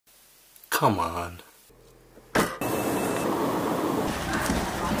come on.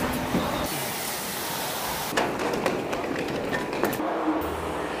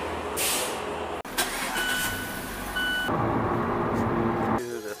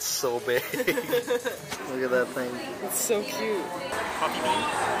 Dude, that's so big. Look at that thing. It's so cute. Coffee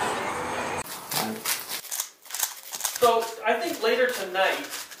bean. So I think later tonight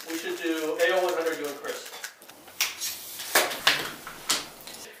we should do AO100, you and Chris.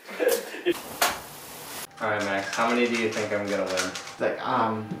 Alright, Max, how many do you think I'm gonna win?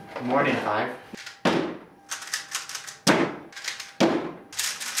 Like, more than 5.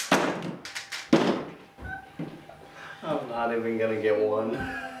 I'm not even gonna get one.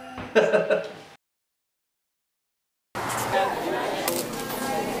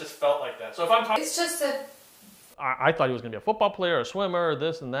 Just felt like that. So if I'm talking, It's just that I thought he was gonna be a football player, a swimmer,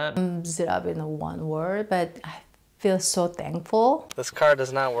 this and that. sums it up in one word, but I feel so thankful. This car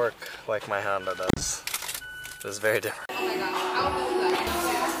does not work like my Honda does. It's very different.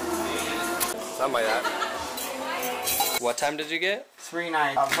 Something like that. What time did you get?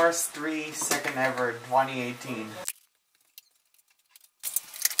 3.9. First 3, second ever, 2018.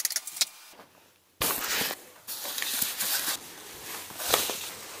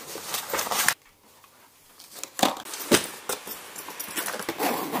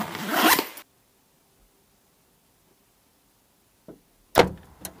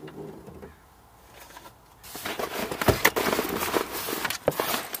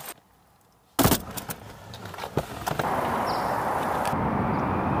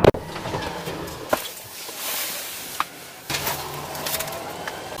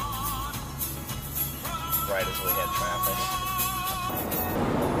 Right as we hit traffic.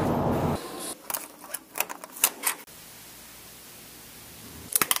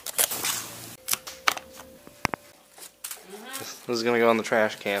 This is gonna go in the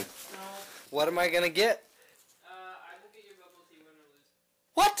trash can. What am I gonna get? I will get your bubble tea, win or lose.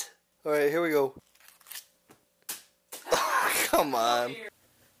 What? Alright, here we go. Come on.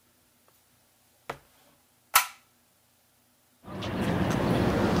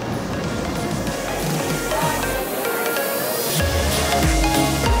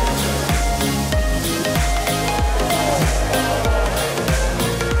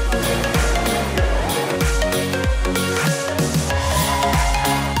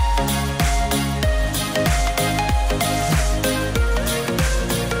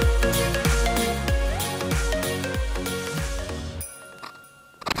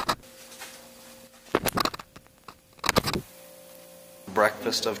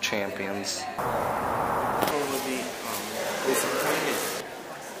 Breakfast of champions.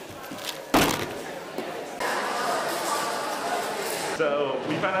 So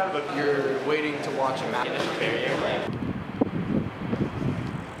we found out that you're waiting to watch a match.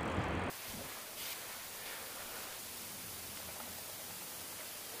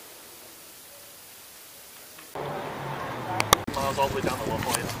 Miles all the way down the low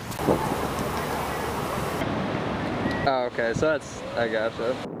point. Oh, okay, so that's, I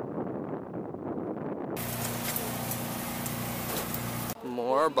gotcha.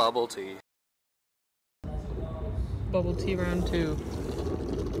 More bubble tea. Bubble tea round 2.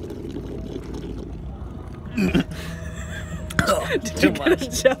 Did you get a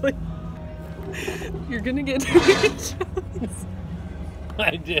jelly? You're gonna get jellies.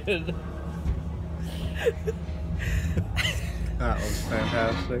 I did. That was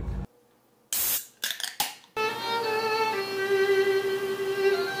fantastic.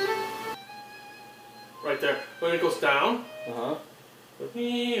 Right there. When it goes down, Uh-huh.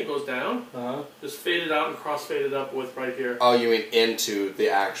 it goes down. Uh-huh. Just fade it out and cross-fade it up with right here. Oh, you mean into the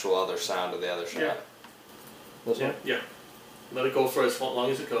actual other sound of the other shot? Yeah. This Yeah, one? yeah. Let it go for as long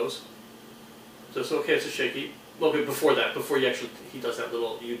as it goes. So it's okay, it's a shaky. Well, but before that, before you actually, he does that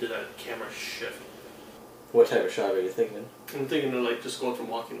little, you did that camera shift. What type of shot are you thinking? I'm thinking of like just going from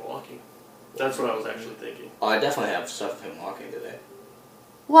walking to walking. That's what I was actually thinking. Oh, I definitely have stuff of him walking today.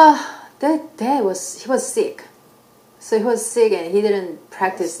 Well, that day he was sick. So he was sick and he didn't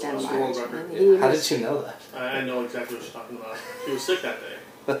practice that That's the much. world record. And he How was- did you know that? I know exactly what you're talking about. He was sick that day.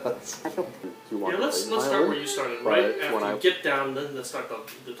 I felt- Yeah, let's start where you started. Right after when you get down, then let's start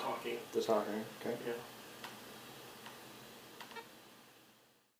the talking. The talking, okay. Yeah.